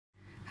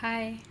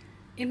Hi,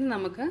 ഇന്ന്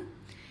നമുക്ക്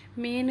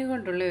മീൻ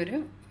കൊണ്ടുള്ള ഒരു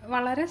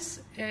വളരെ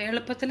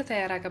എളുപ്പത്തിൽ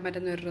തയ്യാറാക്കാൻ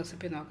പറ്റുന്ന ഒരു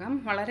റെസിപ്പി നോക്കാം.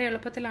 വളരെ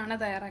എളുപ്പത്തിലാണ്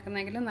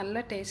തയ്യാറാക്കുന്നതെങ്കിൽ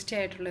നല്ല ടേസ്റ്റി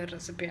ആയിട്ടുള്ള ഒരു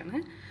റെസിപ്പിയാണ്.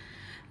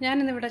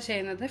 ഞാനിന്നിവിടെ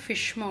ചെയ്യുന്നത്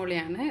ഫിഷ്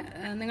മോളിയാണ്.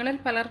 നിങ്ങളിൽ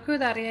പലർക്കും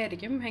ഇത്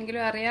അറിയായിരിക്കും,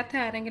 എങ്കിലും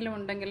അറിയാത്ത ആരെങ്കിലും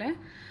ഉണ്ടെങ്കിൽ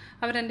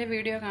അവരെൻ്റെ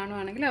വീഡിയോ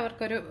കാണുവാണെങ്കിൽ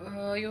അവർക്കൊരു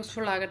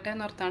യൂസ്ഫുൾ ആകട്ടെ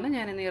എന്നോർത്താണ്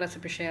ഞാനിന്ന് ഈ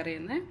റെസിപ്പി ഷെയർ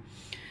ചെയ്യുന്നത്.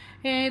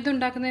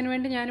 ഇതുണ്ടാക്കുന്നതിന്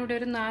വേണ്ടി ഞാനിവിടെ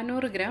ഒരു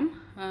 400 ഗ്രാം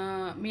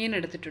മീൻ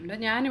എടുത്തിട്ടുണ്ട്.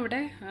 ഞാനിവിടെ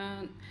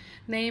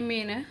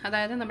നെയ്മീൻ,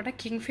 അതായത് നമ്മുടെ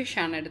കിങ്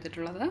ഫിഷാണ്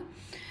എടുത്തിട്ടുള്ളത്.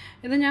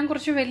 ഇത് ഞാൻ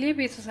കുറച്ച് വലിയ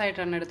പീസസ്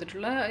ആയിട്ടാണ്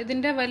എടുത്തിട്ടുള്ളത്.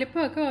 ഇതിൻ്റെ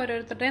വലിപ്പമൊക്കെ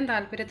ഓരോരുത്തരുടെയും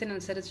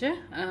താല്പര്യത്തിനനുസരിച്ച്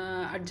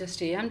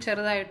അഡ്ജസ്റ്റ് ചെയ്യാം.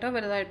 ചെറുതായിട്ടോ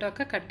വലുതായിട്ടോ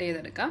ഒക്കെ കട്ട്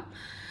ചെയ്തെടുക്കാം.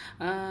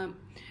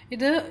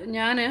 ഇത്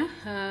ഞാൻ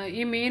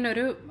ഈ മീൻ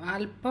ഒരു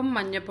അല്പം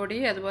മഞ്ഞൾപ്പൊടി,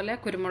 അതുപോലെ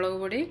കുരുമുളക്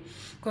പൊടി,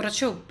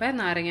 കുറച്ച് ഉപ്പ്,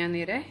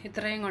 നാരങ്ങാനീര്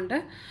ഇത്രയും കൊണ്ട്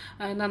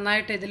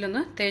നന്നായിട്ട്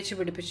ഇതിലൊന്ന് തേച്ച്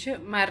പിടിപ്പിച്ച്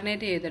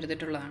മാരിനേറ്റ്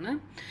ചെയ്തെടുത്തിട്ടുള്ളതാണ്.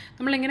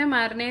 നമ്മളിങ്ങനെ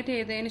മാരിനേറ്റ്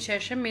ചെയ്തതിന്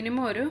ശേഷം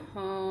മിനിമം ഒരു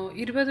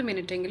 20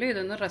 മിനിറ്റെങ്കിലും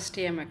ഇതൊന്ന് റെസ്റ്റ്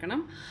ചെയ്യാൻ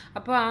വെക്കണം.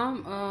 അപ്പോൾ ആ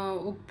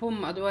ഉപ്പും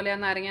അതുപോലെ ആ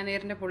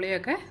നാരങ്ങാനീരിൻ്റെ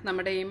പുളിയൊക്കെ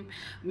നമ്മുടെ ഈ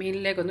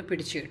മീനിലേക്കൊന്ന്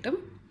പിടിച്ച് കിട്ടും.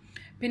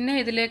 പിന്നെ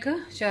ഇതിലേക്ക്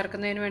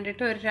ചേർക്കുന്നതിന്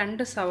വേണ്ടിയിട്ട് ഒരു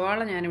 2 സവാള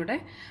ഞാനിവിടെ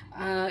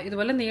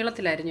ഇതുപോലെ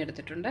നീളത്തിൽ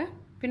അരിഞ്ഞെടുത്തിട്ടുണ്ട്.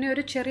 പിന്നെ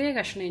ഒരു ചെറിയ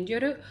കഷ്ണം ഇഞ്ചി,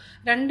 ഒരു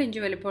 2 ഇഞ്ച്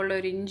വലിപ്പമുള്ള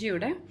ഒരു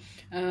ഇഞ്ചിയുടെ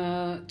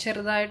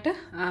ചെറുതായിട്ട്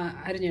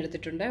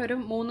അരിഞ്ഞെടുത്തിട്ടുണ്ട്. ഒരു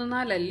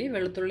 3-4 അല്ലി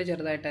വെളുത്തുള്ളി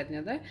ചെറുതായിട്ട്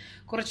അരിഞ്ഞത്,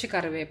 കുറച്ച്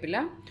കറിവേപ്പില,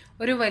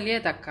 ഒരു വലിയ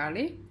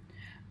തക്കാളി,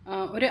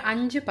 ഒരു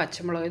 5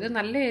 പച്ചമുളക്. ഇത്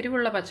നല്ല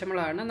എരിവുള്ള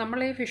പച്ചമുളകാണ്. നമ്മൾ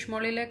ഈ ഫിഷ്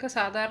മോളിയിലേക്ക്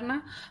സാധാരണ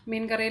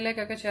മീൻ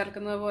കറിയിലേക്കൊക്കെ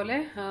ചേർക്കുന്നത് പോലെ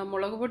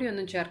മുളക്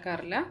പൊടിയൊന്നും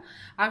ചേർക്കാറില്ല.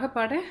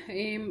 ആകെപ്പാടെ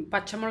ഈ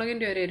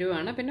പച്ചമുളകിൻ്റെ ഒരു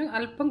എരിവാണ്. പിന്നെ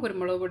അല്പം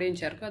കുരുമുളക് പൊടിയും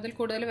ചേർക്കും. അതിൽ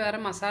കൂടുതൽ വേറെ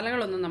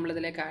മസാലകളൊന്നും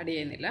നമ്മളിതിലേക്ക് ആഡ്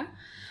ചെയ്യുന്നില്ല.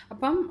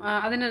 അപ്പം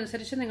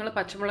അതിനനുസരിച്ച് നിങ്ങൾ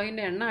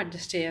പച്ചമുളകിൻ്റെ എണ്ണം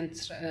അഡ്ജസ്റ്റ് ചെയ്യാൻ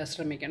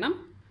ശ്രമിക്കണം.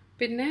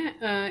 പിന്നെ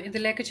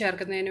ഇതിലേക്ക്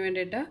ചേർക്കുന്നതിന്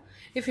വേണ്ടിയിട്ട്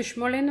ഈ ഫിഷ്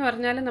മോളി എന്ന്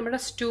പറഞ്ഞാൽ നമ്മുടെ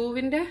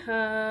സ്റ്റൂവിൻ്റെ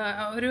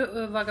ഒരു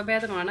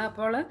വകഭേദമാണ്.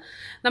 അപ്പോൾ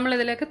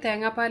നമ്മളിതിലേക്ക്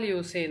തേങ്ങാപ്പാൽ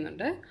യൂസ്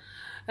ചെയ്യുന്നുണ്ട്.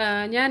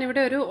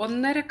 ഞാനിവിടെ ഒരു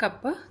 1.5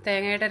 കപ്പ്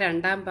തേങ്ങയുടെ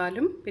 2ാം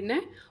പാലും പിന്നെ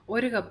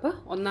 1 കപ്പ്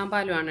 1ാം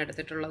പാലുമാണ്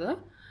എടുത്തിട്ടുള്ളത്.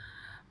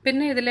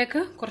 പിന്നെ ഇതിലേക്ക്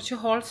കുറച്ച്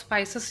ഹോൾ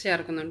സ്പൈസസ്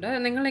ചേർക്കുന്നുണ്ട്.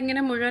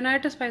 നിങ്ങളിങ്ങനെ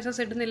മുഴുവനായിട്ട്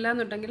സ്പൈസസ് ഇടുന്നില്ല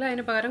എന്നുണ്ടെങ്കിൽ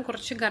അതിന് പകരം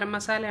കുറച്ച് ഗരം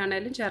മസാല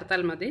ആണെങ്കിലും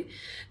ചേർത്താൽ മതി.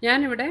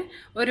 ഞാനിവിടെ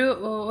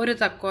ഒരു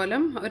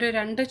തക്കോലം, ഒരു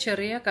 2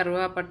 ചെറിയ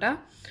കറുവാപ്പട്ട,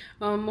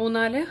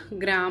 3-4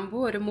 ഗ്രാമ്പു,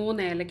 ഒരു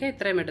 3 ഏലക്ക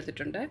ഇത്രയും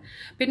എടുത്തിട്ടുണ്ട്.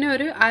 പിന്നെ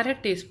ഒരു 1/2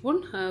 ടീസ്പൂൺ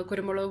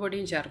കുരുമുളക്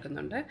പൊടിയും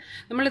ചേർക്കുന്നുണ്ട്.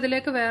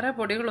 നമ്മളിതിലേക്ക് വേറെ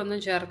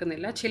പൊടികളൊന്നും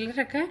ചേർക്കുന്നില്ല.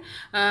 ചിലരൊക്കെ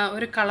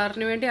ഒരു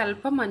കളറിന് വേണ്ടി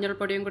അല്പം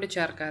മഞ്ഞൾപ്പൊടിയും കൂടി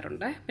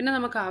ചേർക്കാറുണ്ട്. പിന്നെ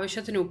നമുക്ക്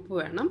ആവശ്യത്തിന് ഉപ്പ്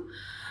വേണം.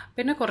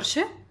 പിന്നെ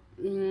കുറച്ച്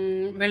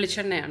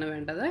വെളിച്ചെണ്ണയാണ്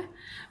വേണ്ടത്.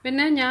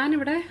 പിന്നെ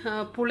ഞാനിവിടെ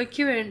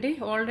പുളിക്ക് വേണ്ടി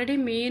ഓൾറെഡി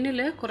മീനിൽ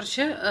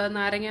കുറച്ച്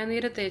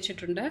നാരങ്ങാനീര്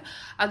തേച്ചിട്ടുണ്ട്.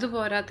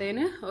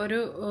 അതുപോരാത്തതിന് ഒരു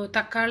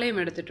തക്കാളിയും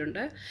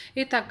എടുത്തിട്ടുണ്ട്.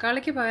 ഈ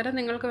തക്കാളിക്ക് പകരം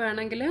നിങ്ങൾക്ക്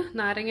വേണമെങ്കിൽ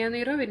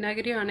നാരങ്ങാനീരോ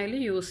വിനാഗിരിയോ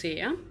ആണെങ്കിലും യൂസ്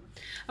ചെയ്യാം.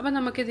 അപ്പം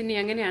നമുക്കിതിനി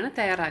എങ്ങനെയാണ്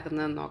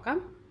തയ്യാറാക്കുന്നതെന്ന് നോക്കാം.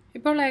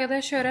 ഇപ്പോൾ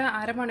ഏകദേശം ഒരു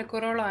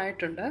അരമണിക്കൂറോളം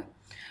ആയിട്ടുണ്ട്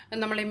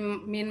നമ്മൾ ഈ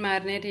മീൻ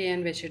മാരിനേറ്റ് ചെയ്യാൻ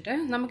വെച്ചിട്ട്.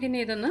 നമുക്കിനി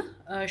ഇതൊന്ന്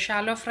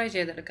ഷാലോ ഫ്രൈ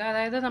ചെയ്തെടുക്കാം.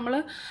 അതായത് നമ്മൾ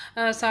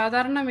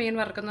സാധാരണ മീൻ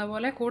വറുക്കുന്ന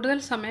പോലെ കൂടുതൽ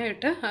സമയം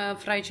ഇട്ട്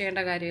ഫ്രൈ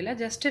ചെയ്യേണ്ട കാര്യമില്ല.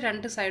 ജസ്റ്റ്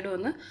 2 സൈഡും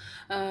ഒന്ന്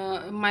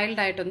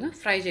മൈൽഡായിട്ടൊന്ന്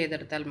ഫ്രൈ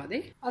ചെയ്തെടുത്താൽ മതി.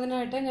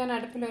 അതിനായിട്ട് ഞാൻ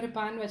അടുപ്പിലൊരു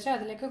പാൻ വെച്ച്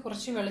അതിലേക്ക്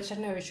കുറച്ച്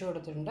വെളിച്ചെണ്ണ ഒഴിച്ചു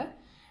കൊടുത്തിട്ടുണ്ട്.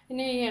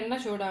 ഇനി ഈ എണ്ണ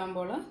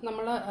ചൂടാകുമ്പോൾ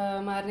നമ്മൾ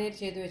മാരിനേറ്റ്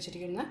ചെയ്ത്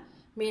വെച്ചിരിക്കുന്ന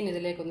മീൻ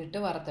ഇതിലേക്കൊന്നിട്ട്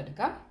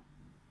വറുത്തെടുക്കാം.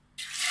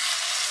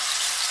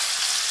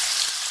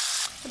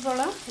 ഇപ്പോൾ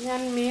ഞാൻ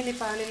മീൻ ഈ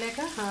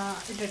പാനിലേക്ക്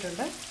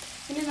ഇട്ടിട്ടുണ്ട്.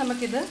 ഇനി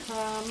നമുക്കിത്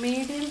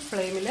മീഡിയം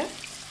ഫ്ലെയിമിൽ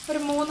ഒരു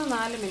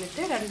 3-4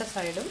 മിനിറ്റ് 2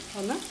 സൈഡും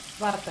ഒന്ന്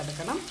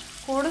വറുത്തെടുക്കണം.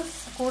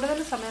 കൂടുതൽ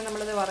സമയം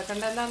നമ്മളിത്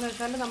വറുക്കേണ്ട. എന്താണെന്ന്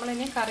വെച്ചാൽ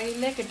നമ്മളിനി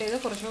കറിയിലേക്ക് ഇട്ടത്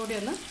കുറച്ചുകൂടി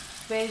ഒന്ന്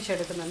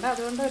വേവിച്ചെടുക്കുന്നുണ്ട്.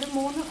 അതുകൊണ്ട് ഒരു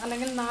 3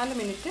 അല്ലെങ്കിൽ 4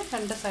 മിനിറ്റ്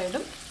 2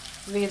 സൈഡും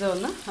വീതം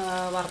ഒന്ന്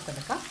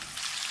വറുത്തെടുക്കാം.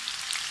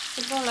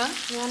 ഇപ്പോൾ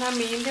ഞാൻ ആ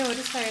മീനിൻ്റെ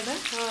ഒരു സൈഡ്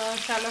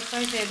ഷാലോ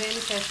ഫ്രൈ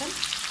ചെയ്തതിന് ശേഷം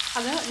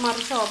അത്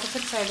മറിച്ച്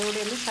ഓപ്പോസിറ്റ് സൈഡ് കൂടി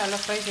ഒന്ന് ഷാലോ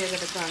ഫ്രൈ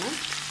ചെയ്തെടുക്കുകയാണ്.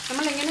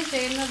 നമ്മളിങ്ങനെ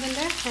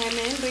ചെയ്യുന്നതിൻ്റെ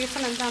മെയിൻ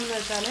റീസൺ എന്താണെന്ന്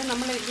വെച്ചാൽ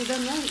നമ്മൾ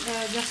ഇതൊന്ന്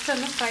ജസ്റ്റ്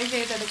ഒന്ന് ഫ്രൈ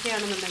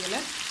ചെയ്തെടുക്കുകയാണെന്നുണ്ടെങ്കിൽ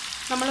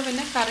നമ്മൾ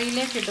പിന്നെ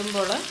കറിയിലേക്ക്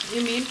ഇടുമ്പോൾ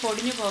ഈ മീൻ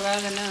പൊടിഞ്ഞു പോകാതെ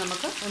തന്നെ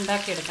നമുക്ക്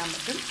ഉണ്ടാക്കിയെടുക്കാൻ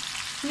പറ്റും.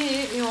 ഇനി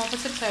ഈ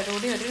ഓപ്പോസിറ്റ് സൈഡ്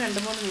കൂടി ഒരു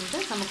 2-3 മിനിറ്റ്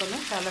നമുക്കൊന്ന്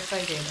ഷാലോ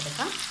ഫ്രൈ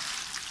ചെയ്തെടുക്കാം.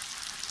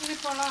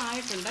 ഇതിപ്പോൾ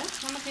ആയിട്ടുണ്ട്.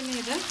 നമുക്കിനി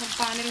ഇത്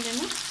പാനിൽ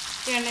നിന്ന്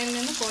എണ്ണയിൽ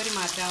നിന്ന് കോരി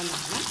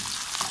മാറ്റാവുന്നതാണ്.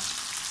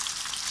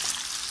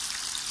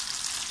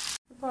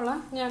 ഇപ്പോൾ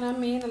ഞാൻ ആ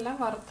മീനെല്ലാം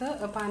വറുത്ത്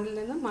പാനിൽ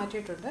നിന്ന്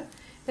മാറ്റിയിട്ടുണ്ട്.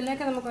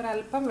 ഇതിലേക്ക്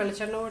നമുക്കൊരല്പം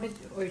വെളിച്ചെണ്ണ കൂടി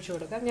ഒഴിച്ചു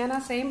കൊടുക്കാം. ഞാൻ ആ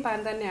സെയിം പാൻ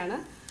തന്നെയാണ്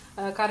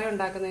കറി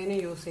ഉണ്ടാക്കുന്നതിന്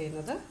യൂസ്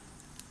ചെയ്യുന്നത്.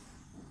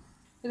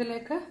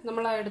 ഇതിലേക്ക്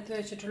നമ്മൾ എടുത്ത്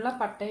വെച്ചിട്ടുള്ള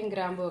പട്ടയും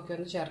ഗ്രാമ്പും ഒക്കെ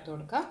ഒന്ന് ചേർത്ത്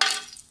കൊടുക്കാം.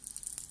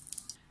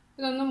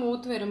 ഇതൊന്ന്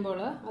മൂത്ത് വരുമ്പോൾ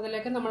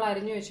അതിലേക്ക് നമ്മൾ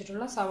അരിഞ്ഞു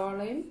വെച്ചിട്ടുള്ള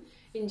സവാളയും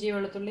ഇഞ്ചി,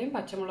 വെളുത്തുള്ളിയും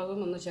പച്ചമുളകും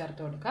ഒന്ന്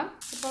ചേർത്ത് കൊടുക്കാം.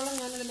 ഇപ്പോൾ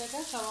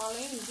ഞാനിതിലേക്ക്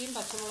സവാളയും ഇഞ്ചിയും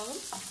പച്ചമുളകും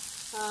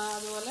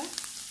അതുപോലെ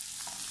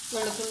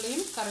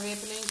വെളുത്തുള്ളിയും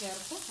കറിവേപ്പിലയും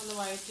ചേർത്ത് ഒന്ന്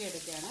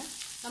വഴറ്റിയെടുക്കുകയാണ്.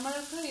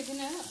 നമ്മൾക്ക്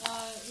ഇതിന്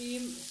ഈ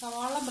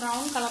സവാള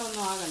ബ്രൗൺ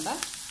കളറൊന്നും ആകണ്ട,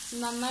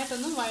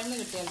 നന്നായിട്ടൊന്ന് വഴന്ന്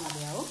കിട്ടിയാൽ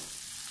മതിയാവും.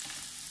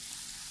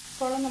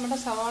 ഇപ്പോൾ നമ്മുടെ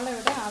സവാള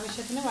ഇവിടെ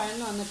ആവശ്യത്തിന്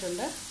വഴന്ന്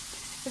വന്നിട്ടുണ്ട്.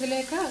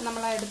 ഇതിലേക്ക്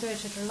നമ്മൾ എടുത്തു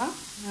വെച്ചിട്ടുള്ള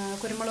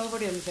കുരുമുളക്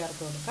പൊടി ഒന്ന്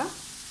ചേർത്ത് കൊടുക്കാം.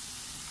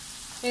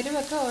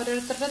 എരിവൊക്കെ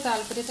ഓരോരുത്തരുടെ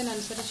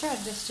താല്പര്യത്തിനനുസരിച്ച്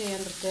അഡ്ജസ്റ്റ്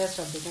ചെയ്യാൻ പ്രത്യേകം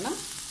ശ്രദ്ധിക്കണം.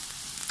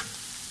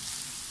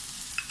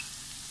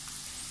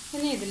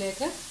 ഇനി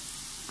ഇതിലേക്ക്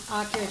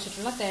ആക്കി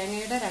വെച്ചിട്ടുള്ള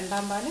തേങ്ങയുടെ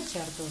രണ്ടാം പാൽ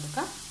ചേർത്ത്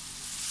കൊടുക്കാം.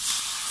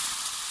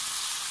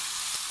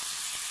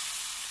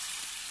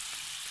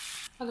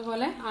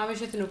 അതുപോലെ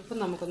ആവശ്യത്തിന് ഉപ്പ്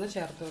നമുക്കൊന്ന്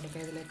ചേർത്ത്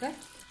കൊടുക്കാം ഇതിലേക്ക്.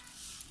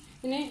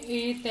 ഇനി ഈ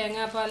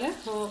തേങ്ങാപ്പാൽ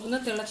ഒന്ന്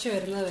തിളച്ച്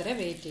വരുന്നത് വരെ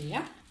വെയിറ്റ്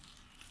ചെയ്യാം.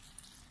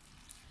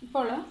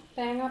 ഇപ്പോൾ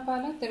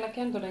തേങ്ങാപ്പാൽ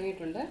തിളയ്ക്കാൻ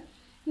തുടങ്ങിയിട്ടുണ്ട്.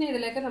 ഇനി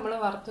ഇതിലേക്ക് നമ്മൾ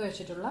വറുത്ത്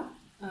വെച്ചിട്ടുള്ള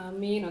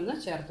മീനൊന്ന്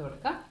ചേർത്ത്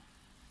കൊടുക്കാം.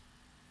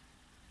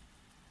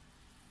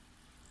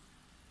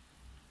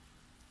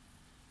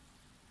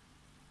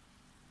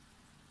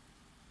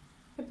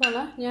 ഇപ്പോൾ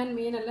ഞാൻ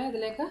മീനെല്ലാം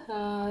ഇതിലേക്ക്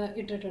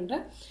ഇട്ടിട്ടുണ്ട്.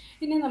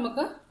 ഇനി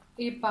നമുക്ക്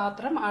ഈ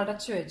പാത്രം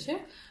അടച്ചു വെച്ച്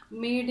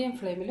മീഡിയം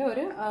ഫ്ലെയിമിൽ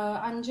ഒരു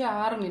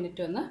 5-6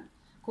 മിനിറ്റ് ഒന്ന്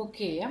കുക്ക്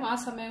ചെയ്യാം. ആ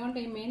സമയം കൊണ്ട്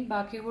ഈ മീൻ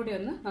ബാക്കി കൂടി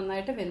ഒന്ന്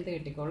നന്നായിട്ട് വെന്ത്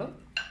കിട്ടിക്കോളും.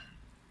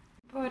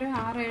 ഇപ്പോൾ ഒരു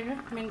 6-7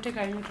 മിനിറ്റ്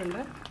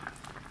കഴിഞ്ഞിട്ടുണ്ട്.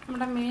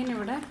 നമ്മുടെ മീൻ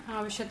ഇവിടെ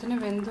ആവശ്യത്തിന്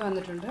വെന്ത്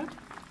വന്നിട്ടുണ്ട്.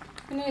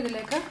 പിന്നെ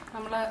ഇതിലേക്ക്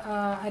നമ്മൾ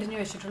അരിഞ്ഞു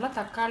വെച്ചിട്ടുള്ള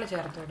തക്കാളി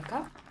ചേർത്ത്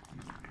കൊടുക്കാം.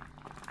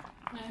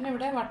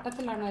 ഞാനിവിടെ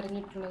വട്ടത്തിലാണ്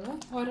അരിഞ്ഞിട്ടുള്ളത്.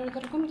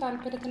 ഓരോരുത്തർക്കും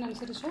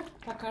താല്പര്യത്തിനനുസരിച്ച്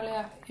തക്കാളി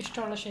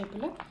ഇഷ്ടമുള്ള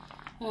ഷേപ്പിൽ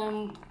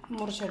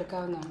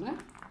മുറിച്ചെടുക്കാവുന്നതാണ്.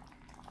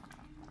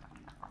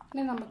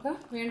 ഇനി നമുക്ക്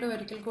വീണ്ടും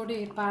ഒരിക്കൽ കൂടി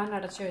ഈ പാൻ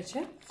അടച്ചു വെച്ച്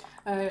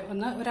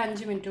ഒരു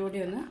 5 മിനിറ്റ് കൂടി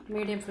ഒന്ന്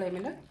മീഡിയം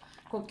ഫ്ലെയിമിൽ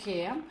കുക്ക്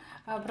ചെയ്യാം.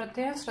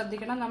 പ്രത്യേകം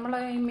ശ്രദ്ധിക്കണം, നമ്മൾ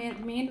ഈ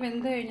മീൻ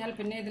വെന്ത് കഴിഞ്ഞാൽ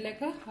പിന്നെ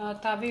ഇതിലേക്ക്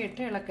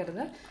തവിയിട്ട്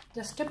ഇളക്കരുത്.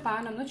 ജസ്റ്റ്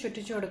പാൻ ഒന്ന്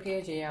ചുറ്റിച്ചു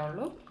കൊടുക്കുകയേ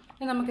ചെയ്യാവുള്ളൂ.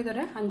 ഇനി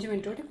നമുക്കിതൊരു 5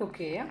 മിനിറ്റ് കൂടി കുക്ക്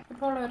ചെയ്യാം.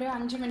 ഇപ്പോൾ ഒരു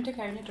 5 മിനിറ്റ്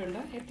കഴിഞ്ഞിട്ടുണ്ട്.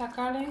 ഈ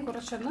തക്കാളിയും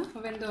കുറച്ചൊന്ന്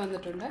വെന്ത്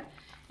വന്നിട്ടുണ്ട്.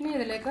 ഇനി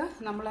ഇതിലേക്ക്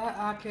നമ്മൾ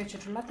ആക്കി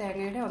വെച്ചിട്ടുള്ള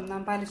തേങ്ങയുടെ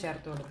ഒന്നാം പാൽ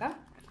ചേർത്ത് കൊടുക്കാം.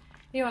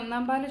 ഈ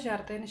ഒന്നാം പാൽ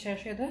ചേർത്തതിന്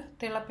ശേഷം ഇത്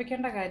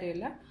തിളപ്പിക്കേണ്ട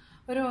കാര്യമില്ല.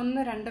 ഒരു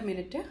 1-2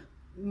 മിനിറ്റ്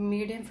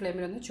മീഡിയം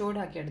ഫ്ലെയിമിലൊന്ന്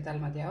ചൂടാക്കി എടുത്താൽ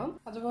മതിയാവും.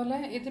 അതുപോലെ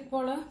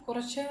ഇതിപ്പോൾ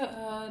കുറച്ച്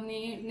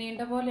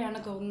നീണ്ട പോലെയാണ്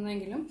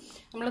തോന്നുന്നതെങ്കിലും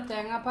നമ്മൾ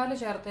തേങ്ങാപ്പാൽ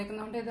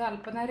ചേർത്തേക്കുന്നതുകൊണ്ട് ഇത്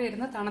അല്പനേരം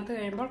ഇരുന്ന് തണുത്ത്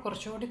കഴിയുമ്പോൾ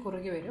കുറച്ചുകൂടി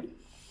കുറുകി വരും.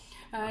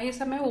 ഈ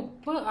സമയം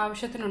ഉപ്പ്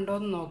ആവശ്യത്തിനുണ്ടോ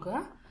എന്ന് നോക്കുക.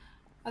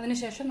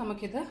 അതിനുശേഷം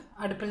നമുക്കിത്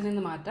അടുപ്പിൽ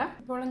നിന്ന് മാറ്റാം.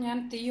 ഇപ്പോൾ ഞാൻ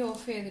തീ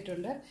ഓഫ്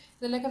ചെയ്തിട്ടുണ്ട്.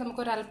 ഇതിലേക്ക്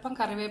നമുക്കൊരല്പം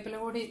കറിവേപ്പില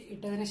കൂടി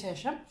ഇട്ടതിന്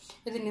ശേഷം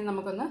ഇതിനി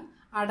നമുക്കൊന്ന്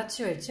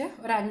അടച്ചു വെച്ച്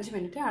ഒരു 5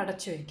 മിനിറ്റ്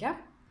അടച്ചു വയ്ക്കാം.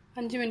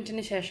 5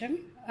 മിനിറ്റിന് ശേഷം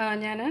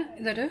ഞാൻ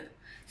ഇതൊരു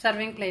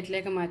സർവിങ്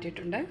പ്ലേറ്റിലേക്ക്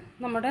മാറ്റിയിട്ടുണ്ട്.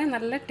 നമ്മുടെ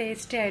നല്ല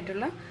ടേസ്റ്റി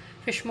ആയിട്ടുള്ള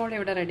ഫിഷ് മോളി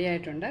ഇവിടെ റെഡി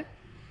ആയിട്ടുണ്ട്.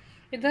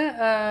 ഇത്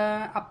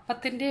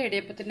അപ്പത്തിൻ്റെ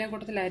ഇടിയപ്പത്തിൻ്റെ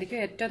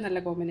കൂട്ടത്തിലായിരിക്കും ഏറ്റവും നല്ല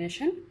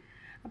കോമ്പിനേഷൻ.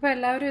 അപ്പോൾ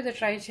എല്ലാവരും ഇത്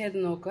ട്രൈ ചെയ്ത്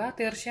നോക്കുക,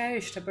 തീർച്ചയായും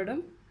ഇഷ്ടപ്പെടും.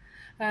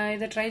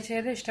 ഇത് ട്രൈ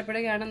ചെയ്ത്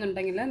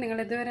ഇഷ്ടപ്പെടുകയാണെന്നുണ്ടെങ്കിൽ നിങ്ങൾ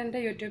ഇതുവരെ എൻ്റെ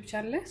യൂട്യൂബ്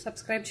ചാനൽ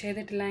സബ്സ്ക്രൈബ്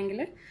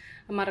ചെയ്തിട്ടില്ലെങ്കിൽ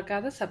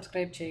മറക്കാതെ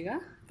സബ്സ്ക്രൈബ് ചെയ്യുക.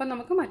 അപ്പോൾ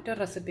നമുക്ക് മറ്റൊരു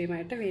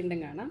റെസിപ്പിയുമായിട്ട്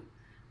വീണ്ടും കാണാം.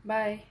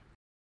 ബൈ.